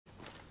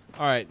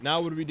Alright, now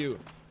what do we do?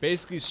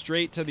 Basically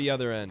straight to the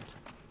other end.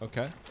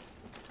 Okay.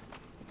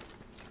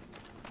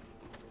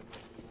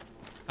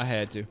 I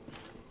had to.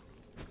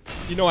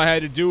 You know I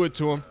had to do it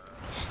to him.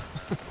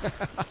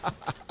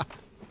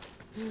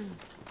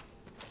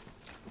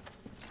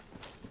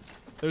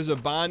 There's a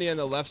Bonnie on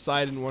the left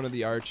side in one of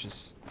the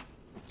arches.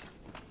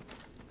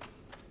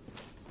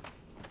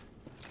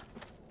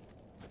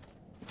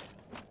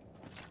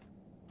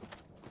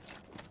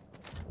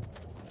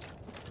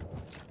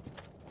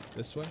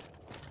 This way?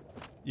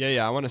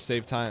 Yeah, I want to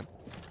save time.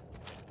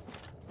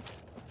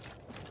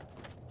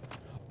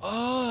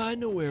 Oh, I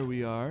know where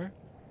we are.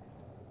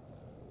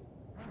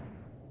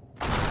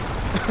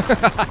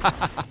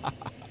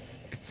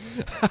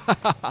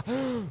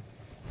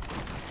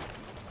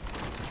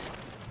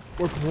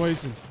 We're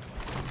poisoned.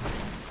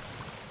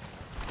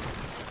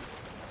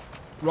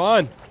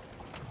 Run.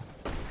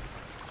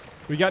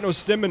 We got no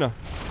stamina.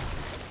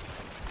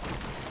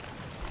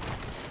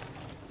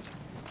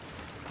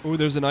 Ooh,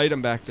 there's an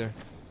item back there.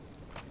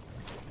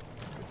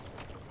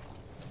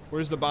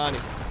 Where's the Bonnie?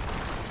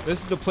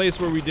 This is the place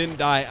where we didn't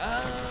die.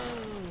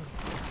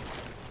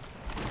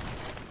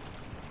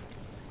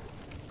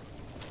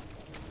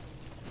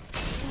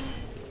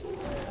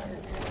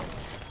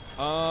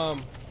 Oh.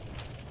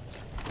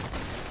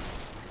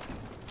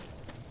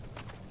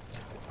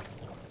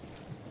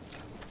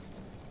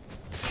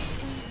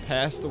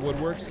 Past the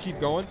woodworks. Keep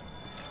going.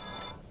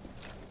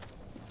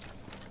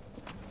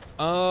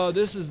 Oh,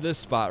 this is this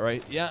spot,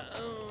 right? Yeah.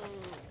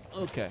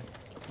 Okay.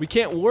 We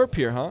can't warp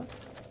here, huh?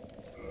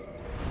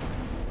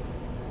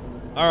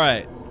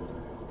 Alright.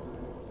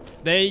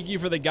 Thank you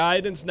for the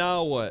guidance.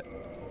 Now what?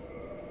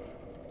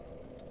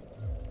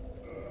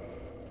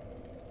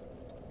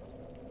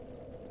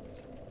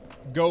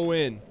 Go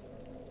in.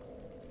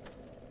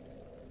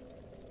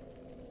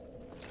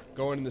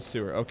 Go in the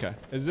sewer. Okay.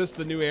 Is this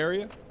the new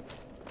area?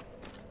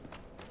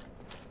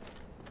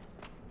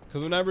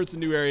 Because whenever it's a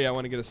new area, I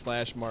want to get a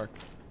slash mark.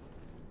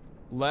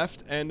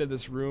 Left end of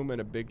this room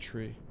and a big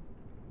tree.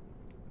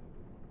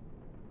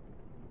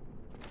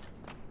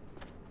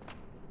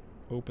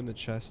 Open the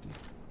chesty.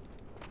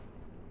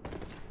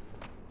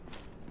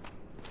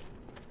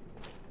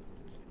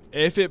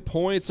 If it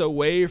points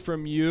away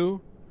from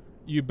you,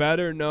 you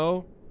better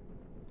know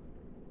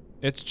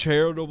it's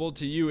charitable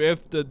to you.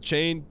 If the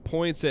chain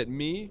points at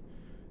me,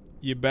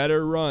 you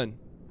better run,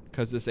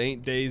 because this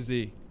ain't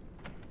DayZ.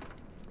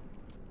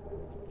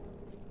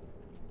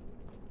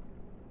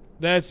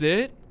 That's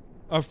it?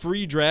 A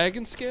free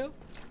dragon scale?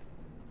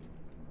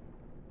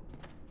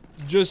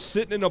 Just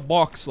sitting in a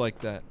box like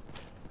that.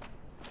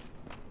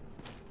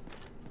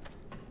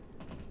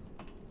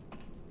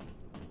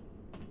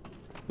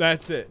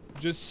 That's it.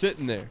 Just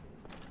sitting there.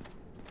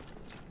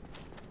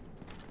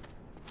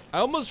 I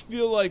almost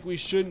feel like we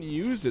shouldn't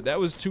use it. That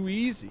was too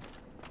easy.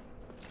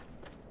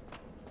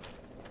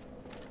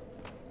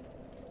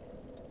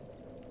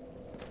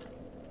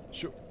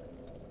 Sure.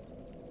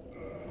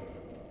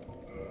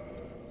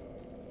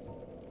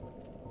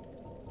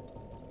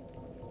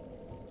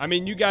 I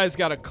mean, you guys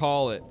gotta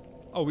call it.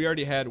 Oh, we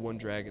already had one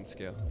dragon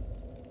scale.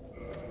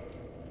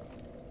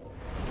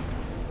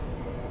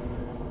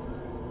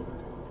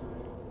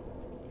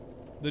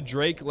 The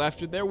Drake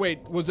left it there? Wait,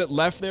 was it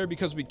left there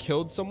because we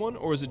killed someone?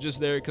 Or is it just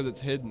there because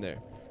it's hidden there?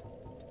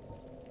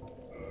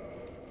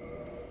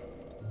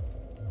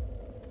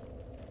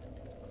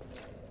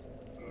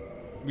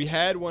 We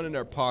had one in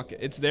our pocket.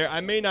 It's there. I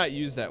may not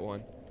use that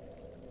one.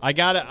 I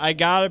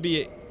gotta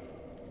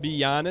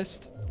be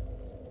honest.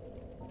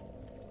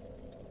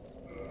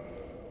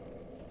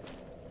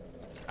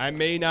 I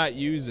may not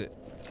use it.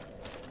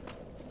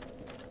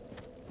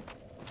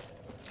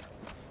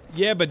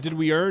 Yeah, but did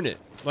we earn it?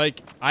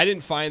 Like, I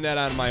didn't find that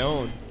on my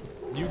own.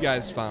 You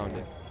guys found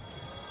it.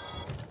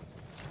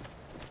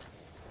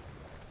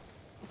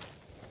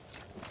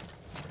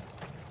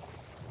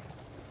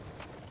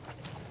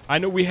 I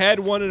know we had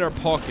one in our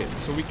pocket,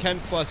 so we can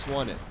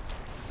 +1 it.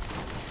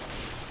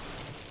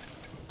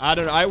 I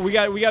don't know. We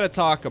got to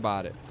talk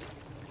about it.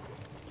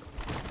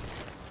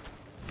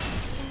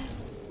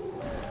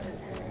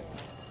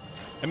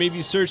 I mean, if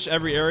you searched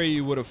every area,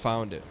 you would have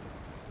found it.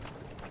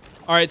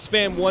 All right,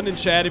 spam 1 in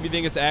chat if you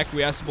think it's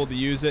acquiesceable to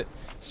use it.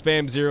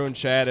 Spam 0 in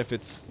chat if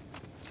it's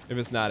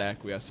not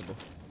acquiesceable.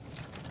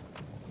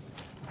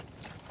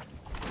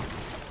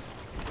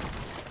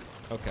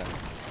 Okay.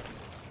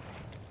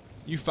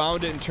 You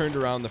found it and turned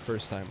around the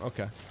first time.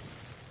 Okay.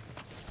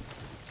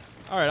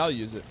 All right, I'll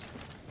use it.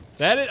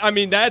 I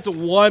mean, that's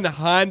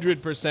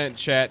 100%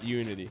 chat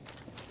unity.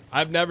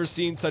 I've never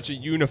seen such a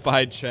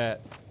unified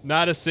chat.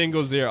 Not a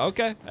single 0.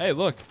 Okay. Hey,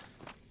 look.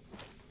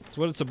 That's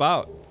what it's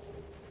about.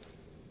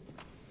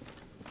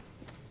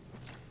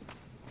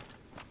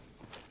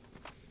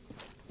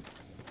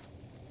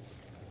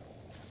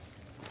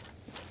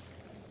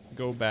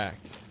 Go back.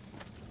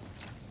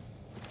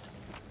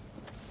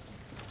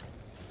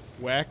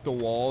 Whack the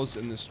walls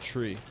in this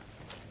tree.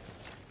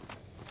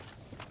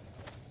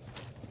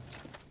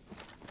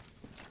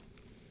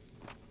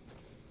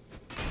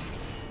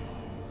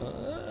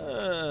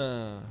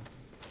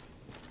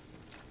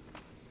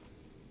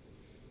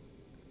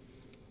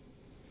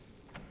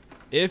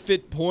 If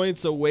it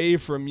points away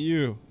from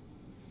you,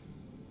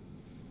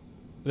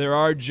 there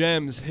are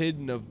gems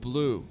hidden of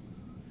blue.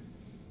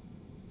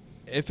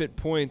 If it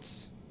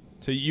points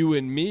to you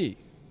and me,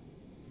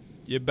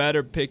 you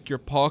better pick your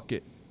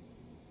pocket,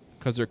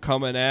 'cause they're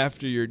coming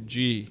after your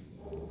G.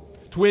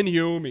 Twin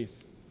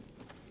Humies.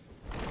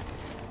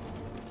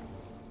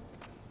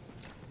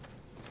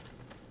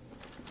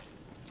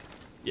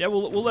 Yeah,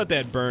 we'll let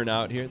that burn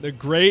out here. The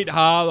Great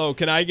Hollow.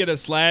 Can I get a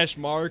slash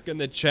mark in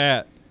the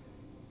chat?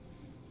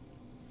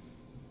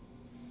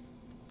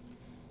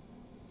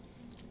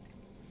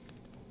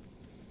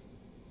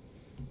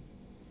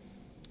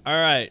 All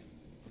right.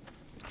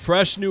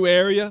 Fresh new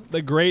area,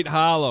 the Great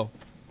Hollow.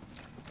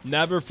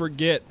 Never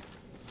forget.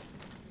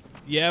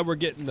 Yeah, we're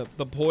getting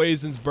the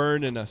poisons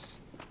burning us.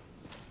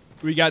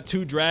 We got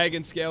 2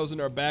 dragon scales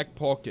in our back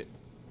pocket.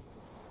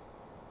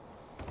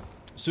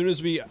 As soon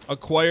as we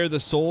acquire the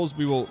souls,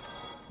 we will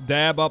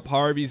dab up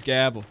Harvey's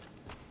gavel.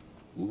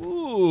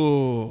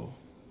 Ooh.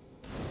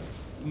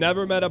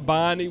 Never met a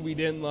Bonnie we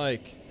didn't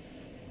like.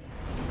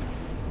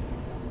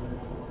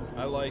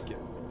 I like it.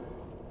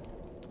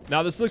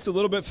 Now this looks a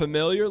little bit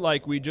familiar,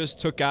 like we just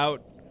took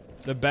out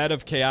the bed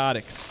of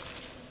chaotics.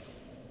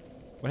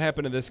 What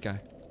happened to this guy?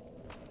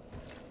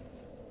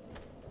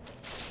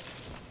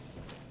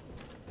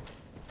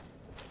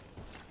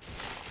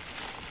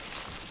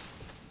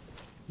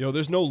 Yo,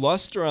 there's no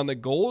luster on the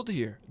gold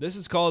here. This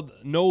is called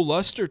No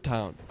Luster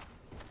Town.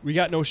 We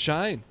got no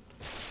shine.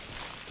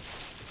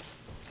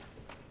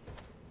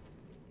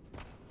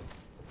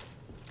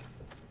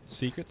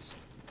 Secrets?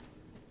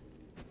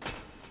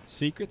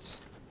 Secrets?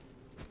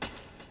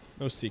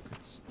 No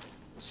secrets.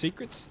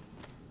 Secrets?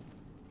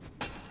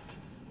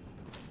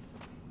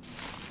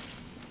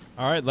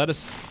 Alright, let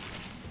us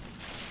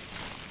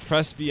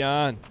press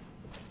beyond.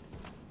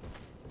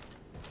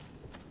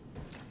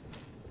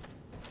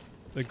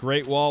 The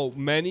Great Wall,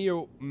 many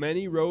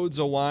roads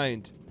a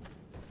wind.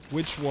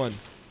 Which one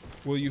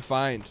will you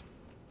find?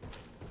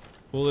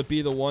 Will it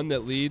be the one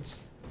that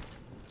leads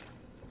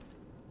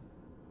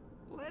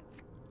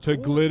to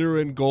glitter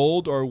and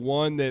gold, or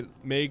one that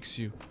makes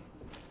you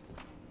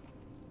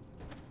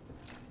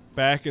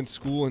back in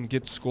school and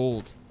get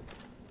scolded?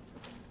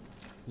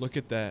 Look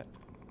at that.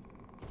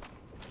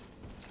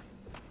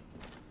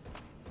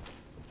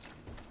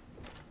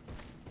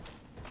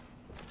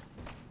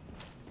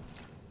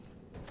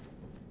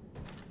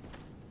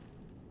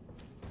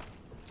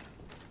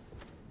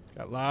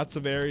 Got lots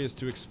of areas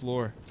to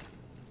explore.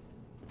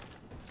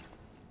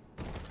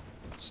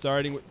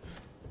 Starting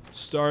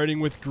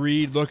with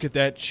greed. Look at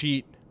that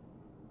cheat.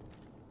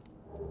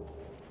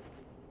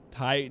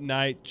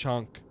 Titanite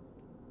chunk.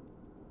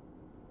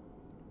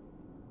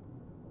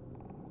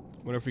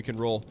 Wonder if we can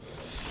roll.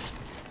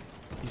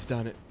 He's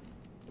done it.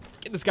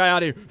 Get this guy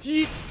out of here.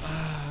 Yeet.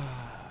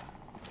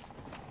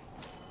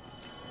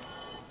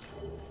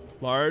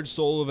 Large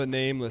soul of a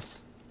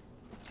nameless.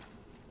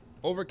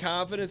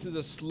 Overconfidence is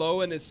a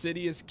slow and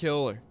insidious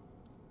killer.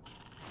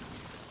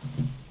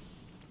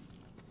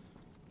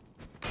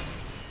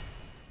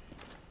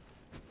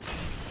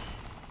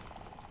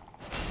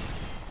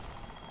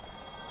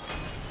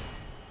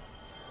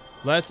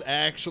 Let's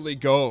actually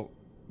go.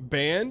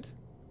 Band?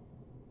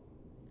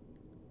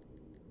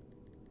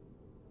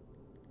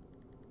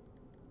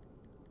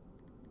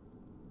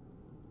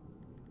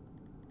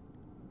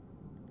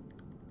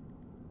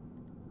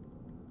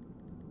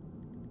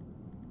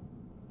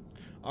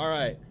 All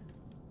right.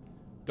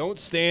 Don't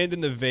stand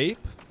in the vape.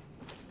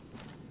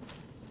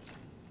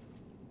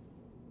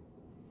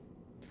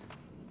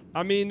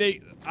 I mean,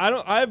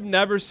 I've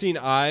never seen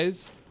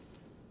eyes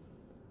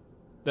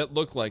that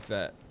look like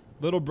that.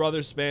 Little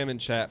brother spam in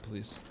chat,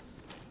 please.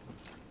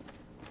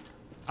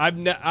 I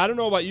don't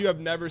know about you, I've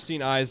never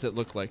seen eyes that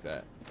look like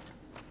that.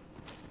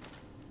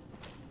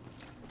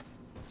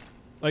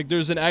 Like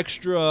there's an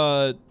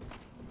extra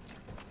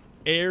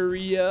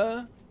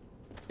area,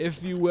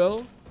 if you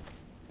will.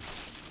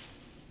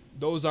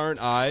 Those aren't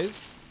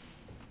eyes.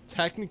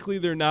 Technically,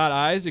 they're not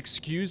eyes.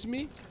 Excuse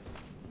me?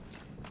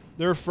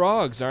 They're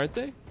frogs, aren't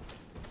they?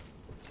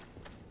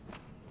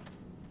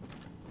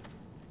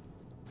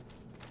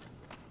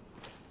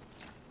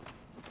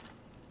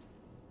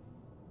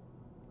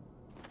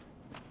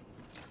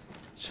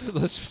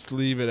 Let's just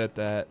leave it at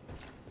that.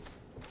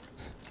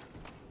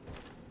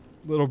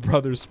 Little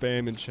brother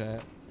spam in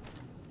chat.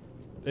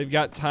 They've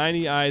got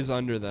tiny eyes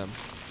under them.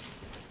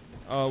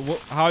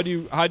 How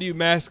do you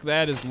mask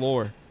that as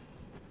lore?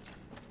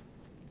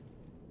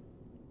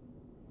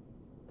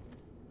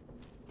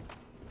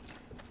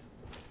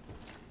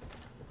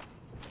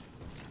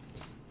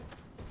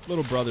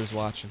 Little brother's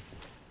watching.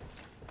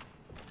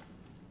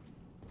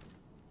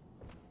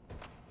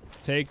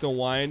 Take the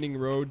winding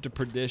road to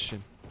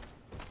perdition.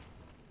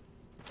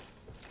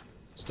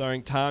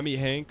 Starring Tommy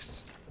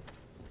Hanks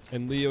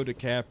and Leo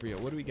DiCaprio.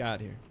 What do we got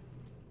here?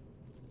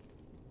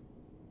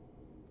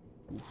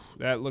 Oof,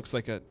 that looks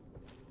like a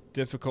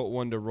difficult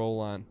one to roll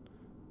on.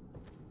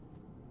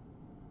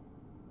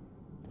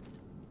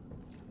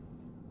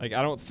 Like,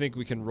 I don't think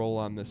we can roll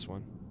on this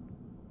one.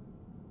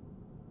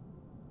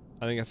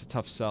 I think that's a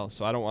tough sell.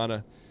 So I don't want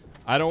to.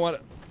 I don't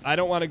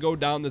want to go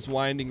down this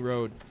winding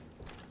road.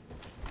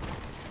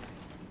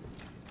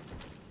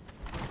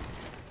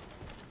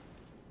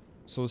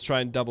 So let's try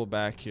and double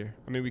back here.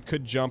 I mean, we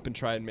could jump and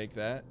try and make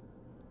that.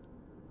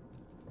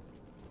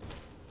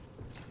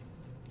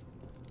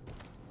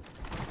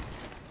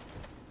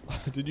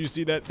 Did you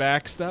see that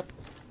back step?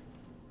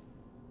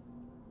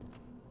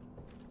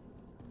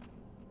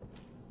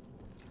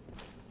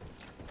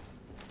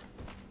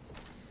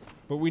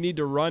 But we need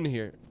to run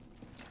here.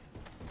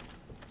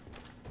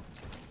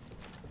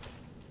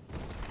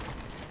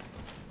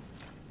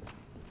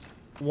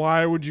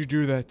 Why would you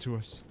do that to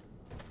us?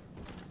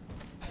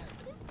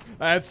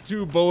 That's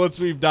 2 bullets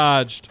we've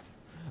dodged.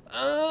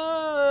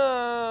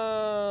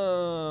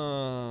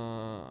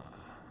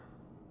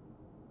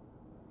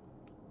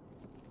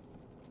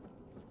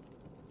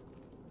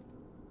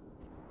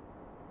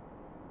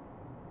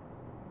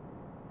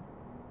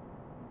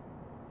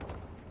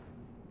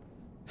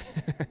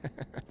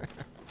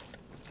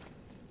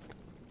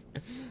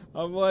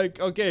 I'm like,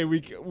 okay,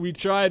 we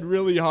tried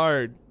really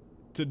hard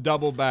to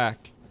double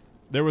back.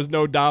 There was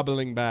no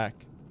doubling back.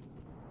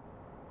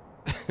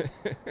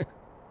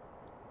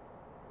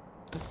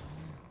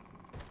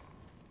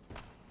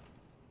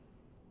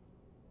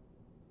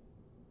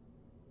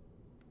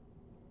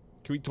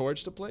 Can we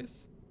torch the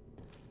place?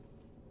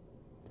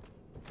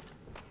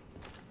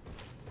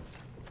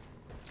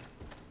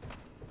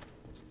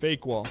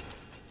 Fake wall.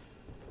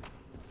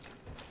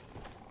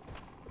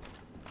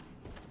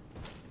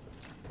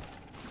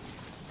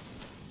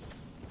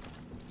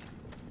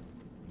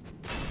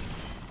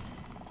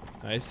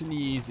 Nice and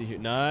easy here.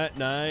 Not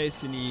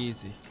nice and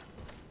easy.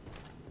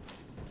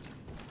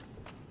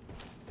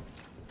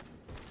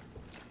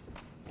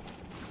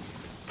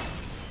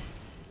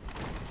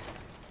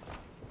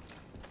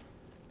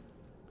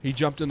 He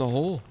jumped in the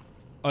hole.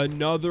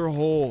 Another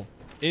hole.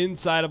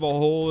 Inside of a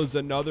hole is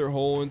another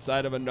hole.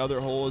 Inside of another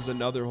hole is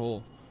another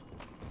hole.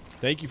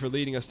 Thank you for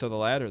leading us to the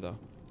ladder, though.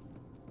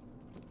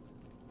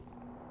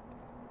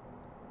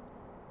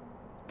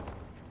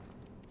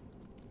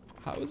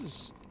 How is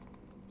this?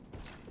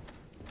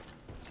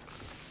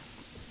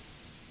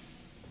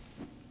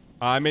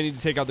 I may need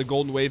to take out the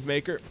golden wave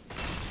maker.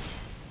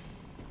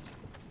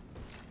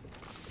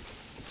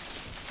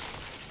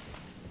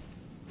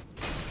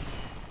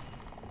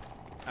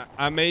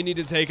 I may need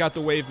to take out the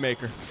wave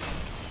maker.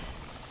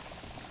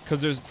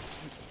 Because there's...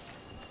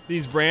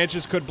 These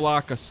branches could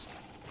block us.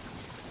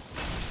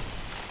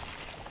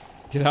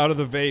 Get out of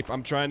the vape.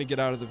 I'm trying to get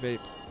out of the vape.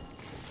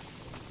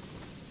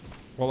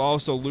 While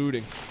also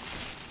looting.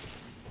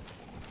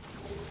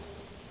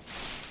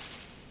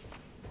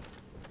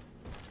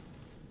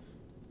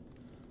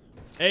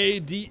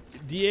 Hey,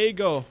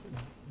 Diego.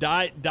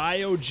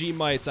 Dio-G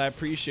mites. I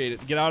appreciate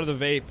it. Get out of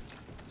the vape.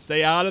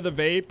 Stay out of the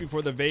vape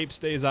before the vape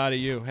stays out of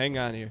you. Hang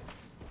on here.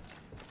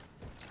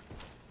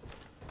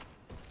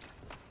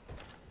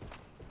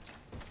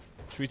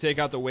 Should we take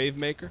out the wave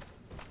maker?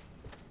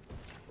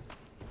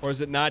 Or is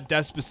it not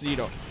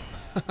Despacito?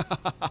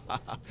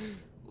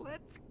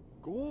 Let's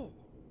go.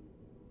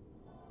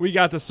 We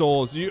got the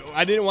souls.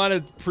 I didn't want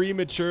to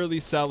prematurely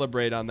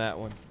celebrate on that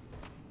one.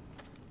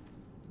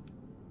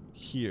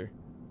 Here.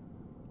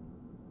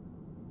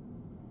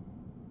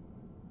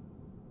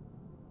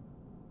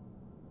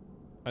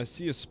 I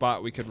see a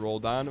spot we could roll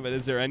down, but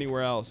is there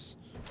anywhere else?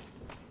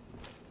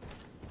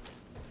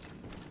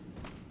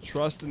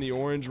 Trust in the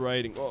orange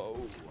writing. Oh.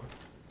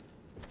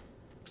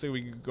 Looks like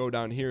we could go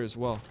down here as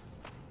well.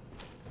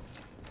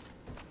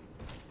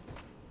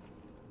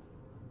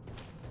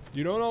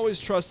 You don't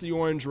always trust the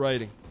orange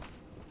writing.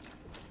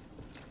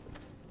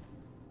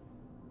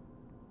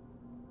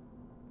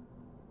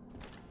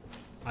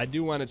 I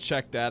do want to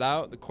check that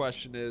out. The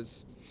question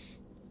is,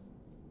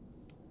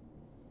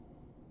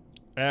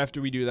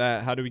 after we do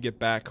that, how do we get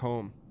back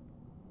home?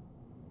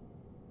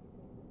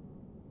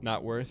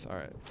 Not worth?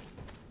 Alright.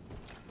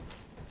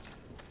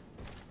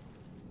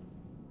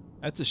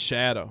 That's a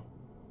shadow.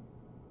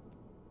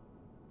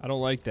 I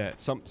don't like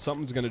that.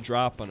 Something's gonna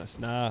drop on us.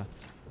 Nah.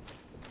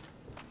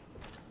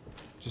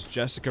 Just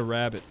Jessica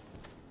Rabbit.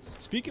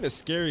 Speaking of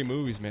scary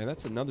movies, man,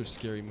 that's another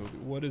scary movie.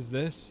 What is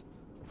this?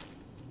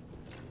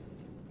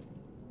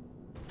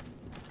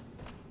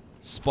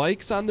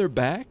 Spikes on their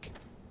back?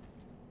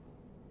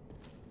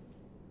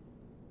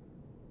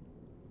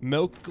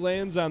 Milk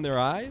glands on their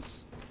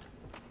eyes?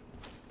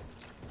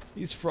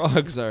 These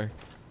frogs are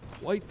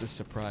quite the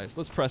surprise.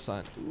 Let's press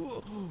on.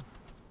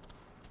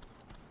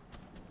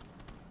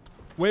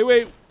 Wait,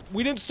 wait.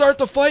 We didn't start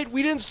the fight.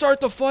 We didn't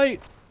start the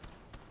fight.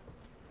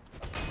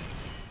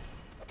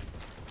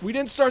 We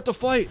didn't start the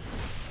fight.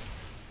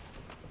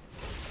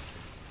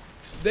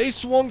 They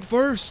swung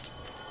first.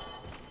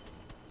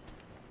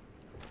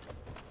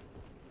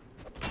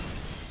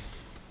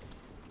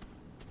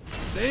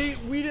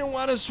 We didn't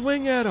want to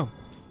swing at them.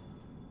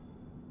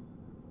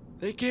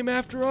 They came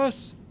after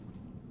us.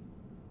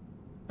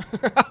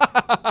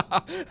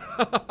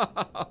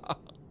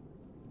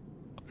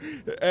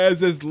 As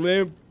his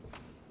limp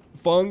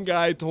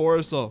fungi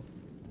torso.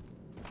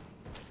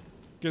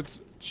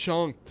 Gets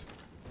chunked.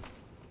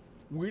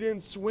 We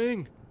didn't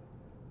swing.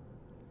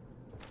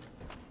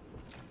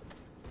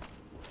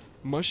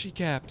 Mushy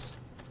caps.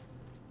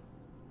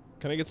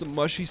 Can I get some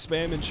mushy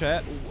spam in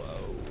chat? Whoa.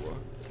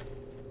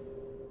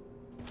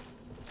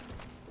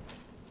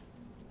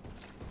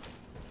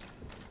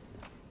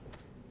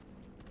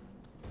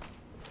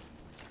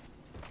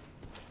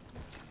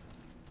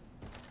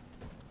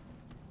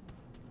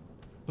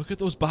 Look at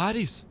those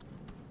bodies.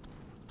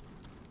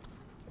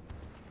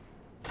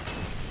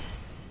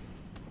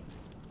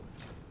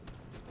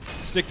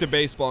 Stick to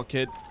baseball,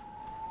 kid.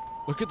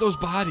 Look at those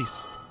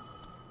bodies.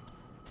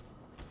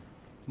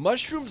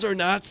 Mushrooms are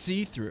not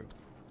see-through.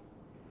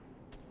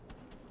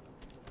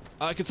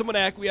 Can someone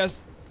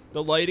acquiesce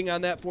the lighting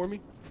on that for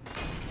me?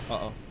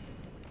 Uh-oh.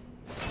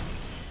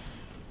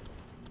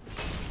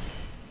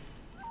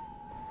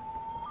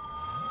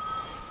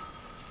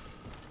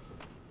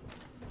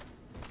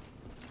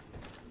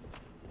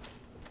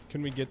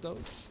 Can we get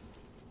those?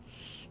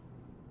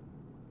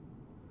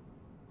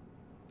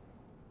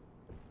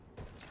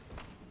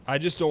 I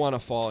just don't want to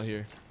fall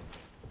here.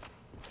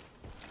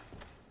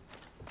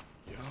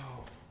 Yo.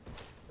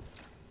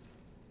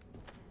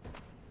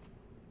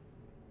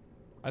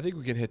 I think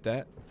we can hit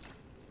that.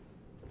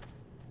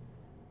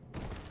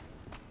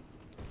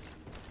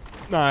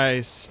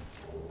 Nice.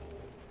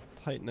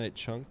 Titanite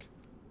chunk.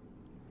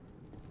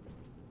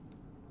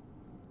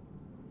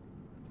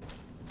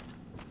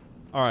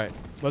 All right,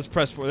 let's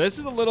press forward. This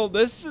is a little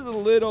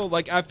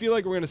like I feel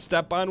like we're going to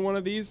step on one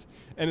of these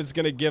and it's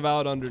going to give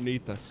out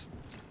underneath us.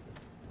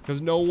 Because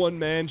no one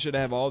man should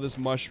have all this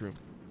mushroom.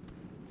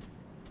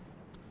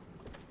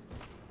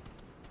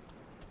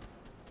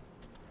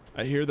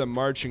 I hear them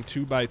marching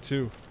 2 by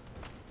 2.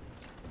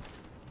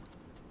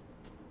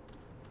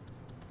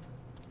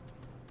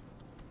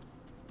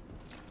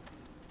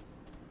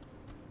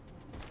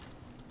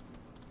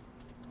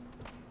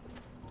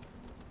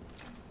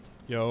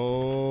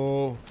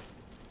 Yo.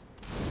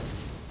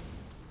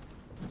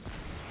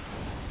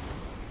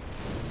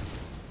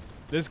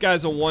 This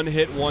guy's a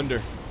one-hit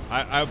wonder.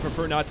 I would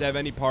prefer not to have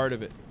any part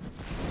of it.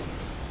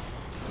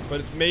 But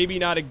it's maybe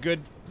not a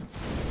good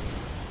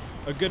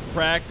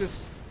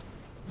practice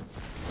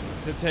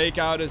to take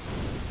out his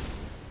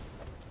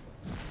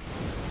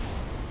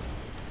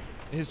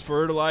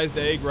fertilized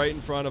egg right in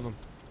front of him.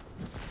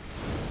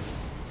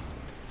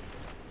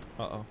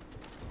 Uh-oh.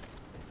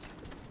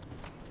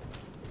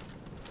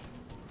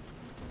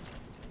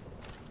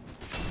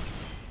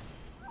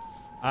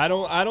 I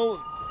don't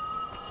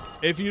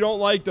if you don't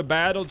like the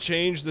battle,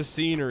 change the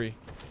scenery.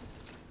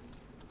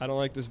 I don't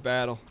like this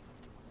battle.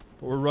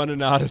 But we're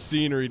running out of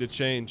scenery to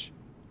change.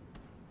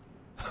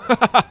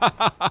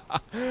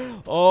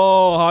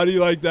 Oh, how do you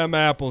like them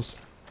apples?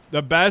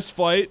 The best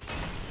fight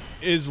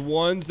is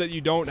ones that you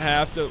don't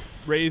have to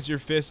raise your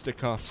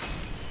fisticuffs.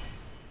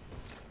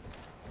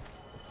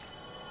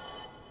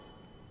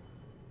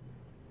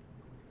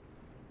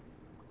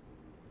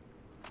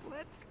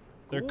 Let's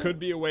There could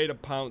be a way to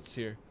pounce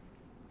here.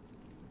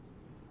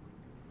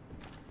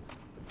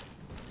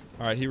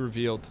 Alright, he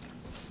revealed.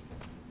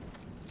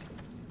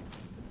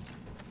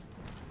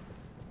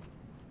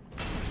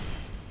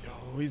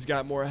 Oh, he's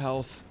got more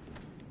health.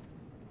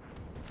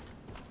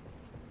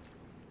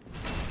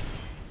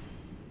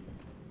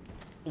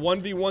 One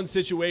v one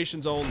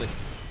situations only.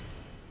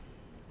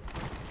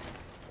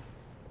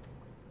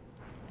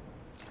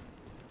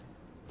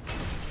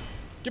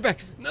 Get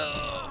back!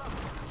 No!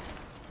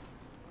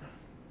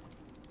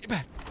 Get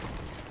back!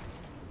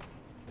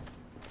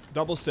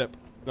 Double sip.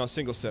 No,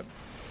 single sip.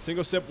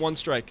 Single sip, one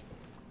strike.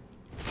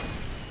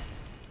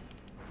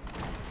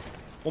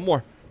 One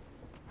more.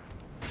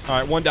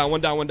 Alright, one down,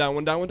 one down, one down,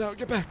 one down, one down.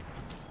 Get back.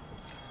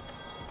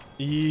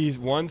 Ease,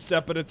 one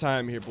step at a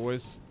time here,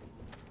 boys.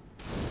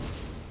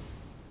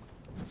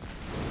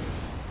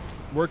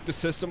 Work the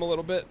system a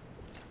little bit.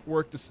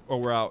 Work this. Oh,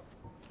 we're out.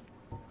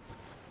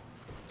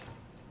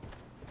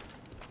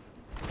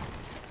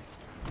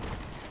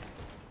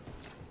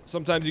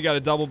 Sometimes you got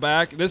to double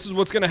back. This is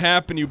what's going to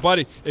happen to you,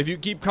 buddy. If you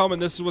keep coming,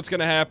 this is what's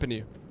going to happen to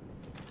you.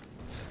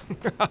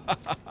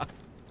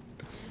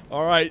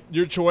 All right,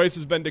 your choice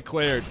has been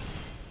declared.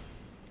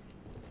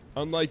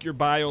 Unlike your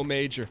bio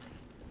major.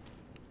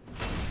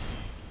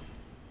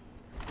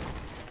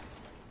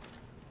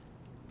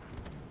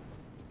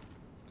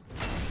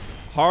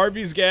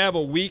 Harvey's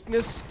gavel,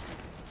 weakness,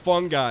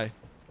 fungi.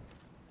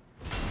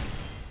 I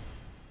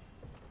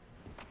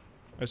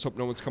just hope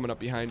no one's coming up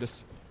behind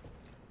us.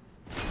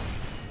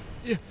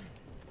 Yeah.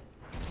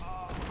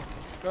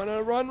 No,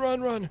 no, run,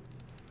 run, run.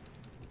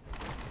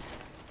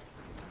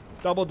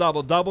 Double,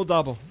 double, double,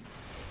 double.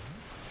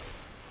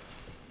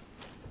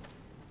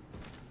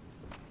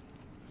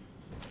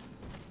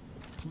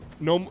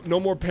 No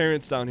more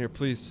parents down here,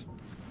 please.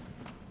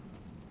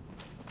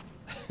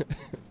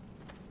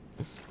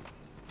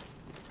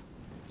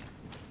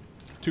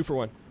 Two for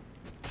one.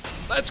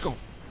 Let's go.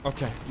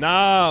 Okay.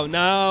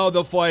 Now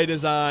the fight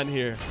is on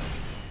here.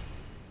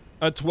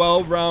 A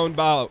 12-round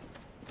bout.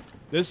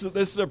 This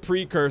is a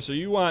precursor.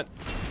 You want...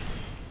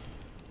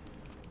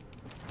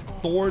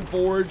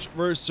 Thornforge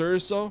versus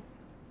Urso.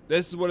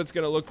 This is what it's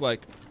going to look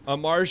like. A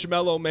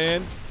marshmallow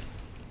man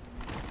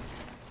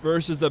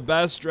versus the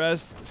best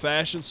dressed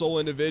fashion soul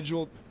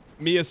individual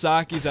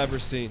Miyazaki's ever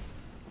seen.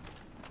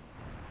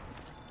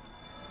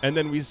 And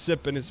then we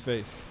sip in his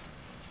face.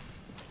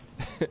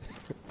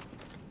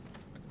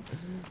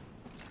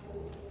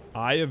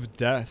 Eye of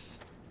Death.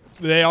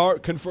 They are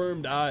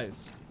confirmed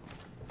eyes.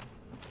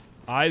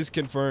 Eyes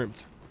confirmed.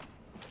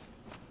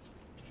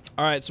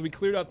 Alright, so we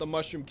cleared out the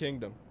Mushroom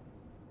Kingdom.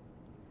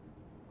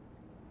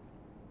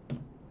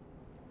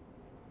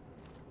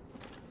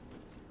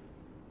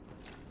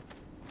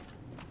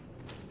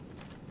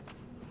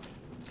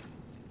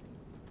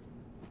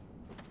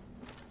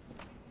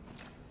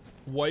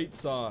 White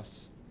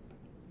sauce.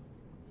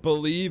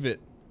 Believe it.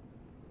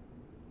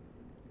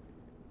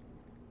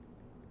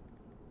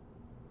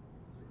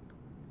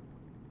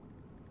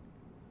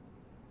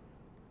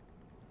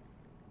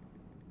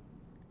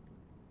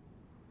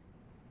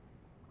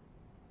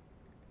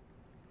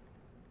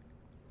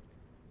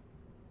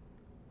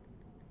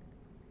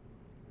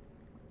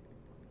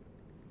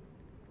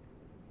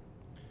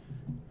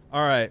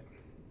 All right.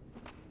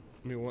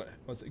 I mean,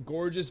 what's it?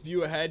 Gorgeous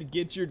view ahead.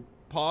 Get your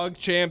Pog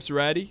champs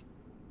ready.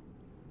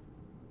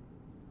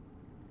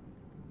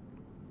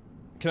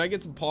 Can I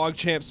get some Pog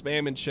champ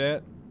spam in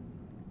chat?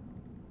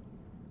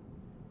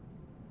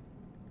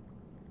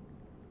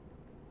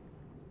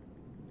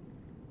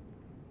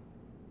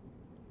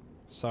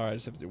 Sorry, I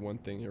just have to do one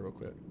thing here real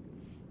quick.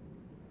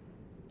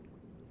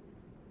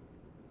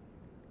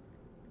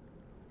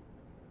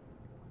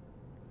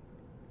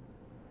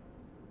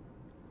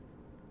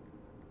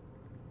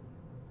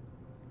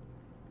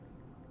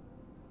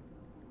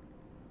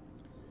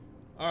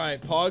 All right,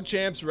 Pog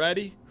champs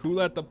ready? Who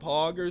let the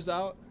Poggers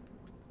out?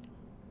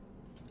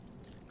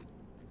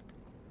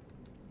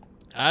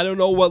 I don't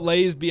know what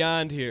lays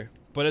beyond here,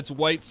 but it's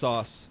white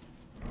sauce.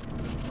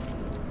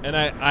 And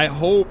I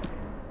hope...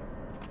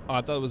 Oh,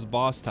 I thought it was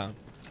Boss Town.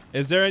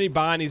 Is there any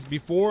Bonnies?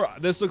 Before,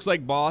 this looks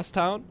like Boss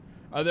Town.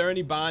 Are there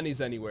any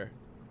Bonnies anywhere?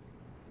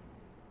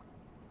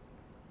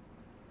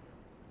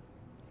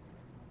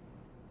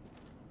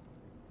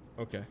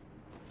 Okay.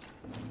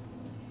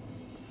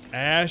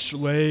 Ash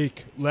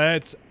Lake.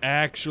 Let's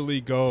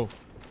actually go.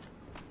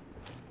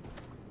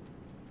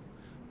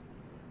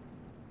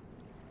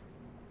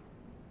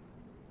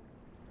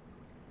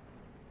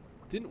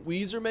 Didn't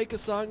Weezer make a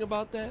song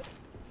about that?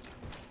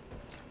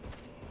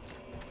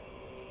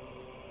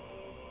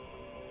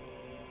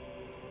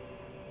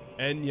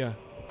 Enya.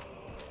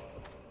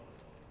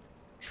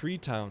 Tree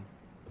Town.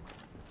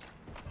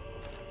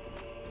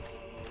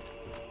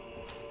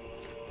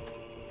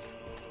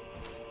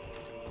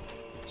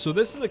 So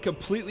this is a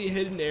completely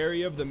hidden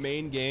area of the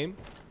main game.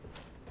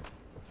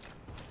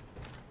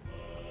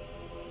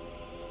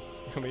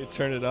 You want me to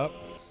turn it up?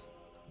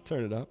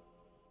 Turn it up.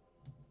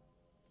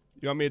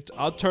 You want me to...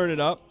 I'll turn it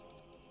up.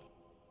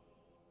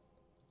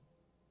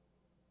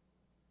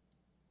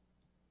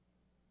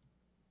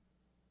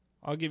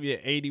 I'll give you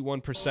an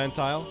 81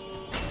 percentile.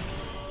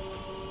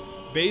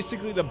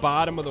 Basically the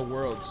bottom of the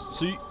world.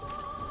 So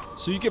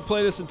you can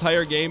play this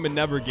entire game and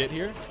never get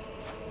here.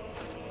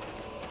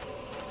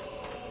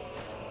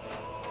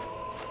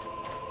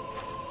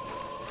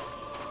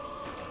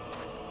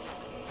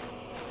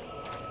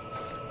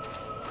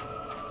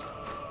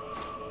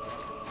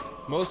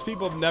 Most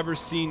people have never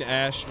seen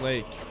Ash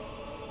Lake.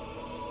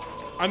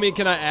 I mean,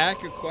 can I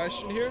ask a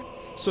question here?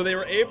 So they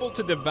were able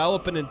to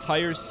develop an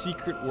entire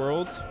secret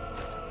world.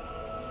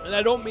 And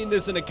I don't mean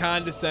this in a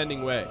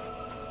condescending way.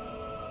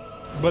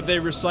 But they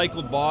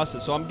recycled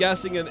bosses. So I'm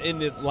guessing in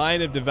the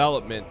line of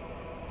development,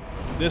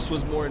 this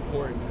was more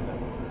important to them.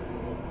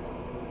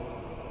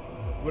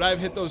 Would I have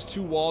hit those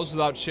two walls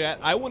without chat?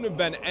 I wouldn't have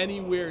been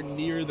anywhere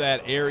near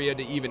that area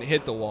to even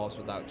hit the walls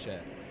without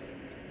chat.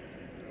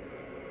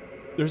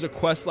 There's a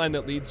quest line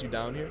that leads you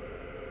down here.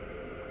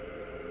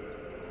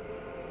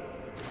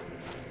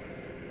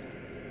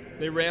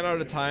 They ran out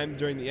of time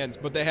during the ends,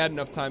 but they had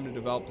enough time to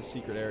develop the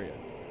secret area.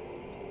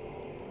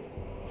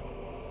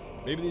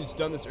 Maybe they just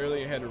done this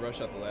earlier and had to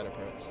rush out the ladder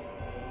parts.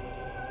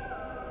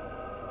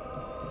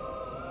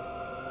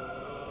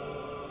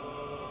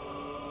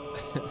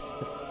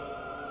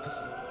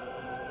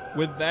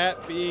 With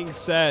that being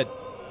said,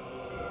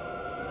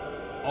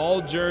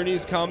 all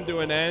journeys come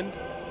to an end.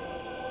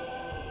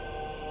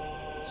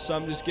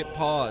 Some just get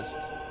paused.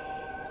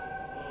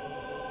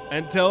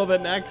 Until the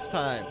next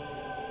time,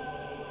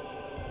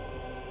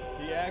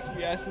 the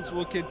acquiescence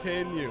will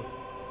continue.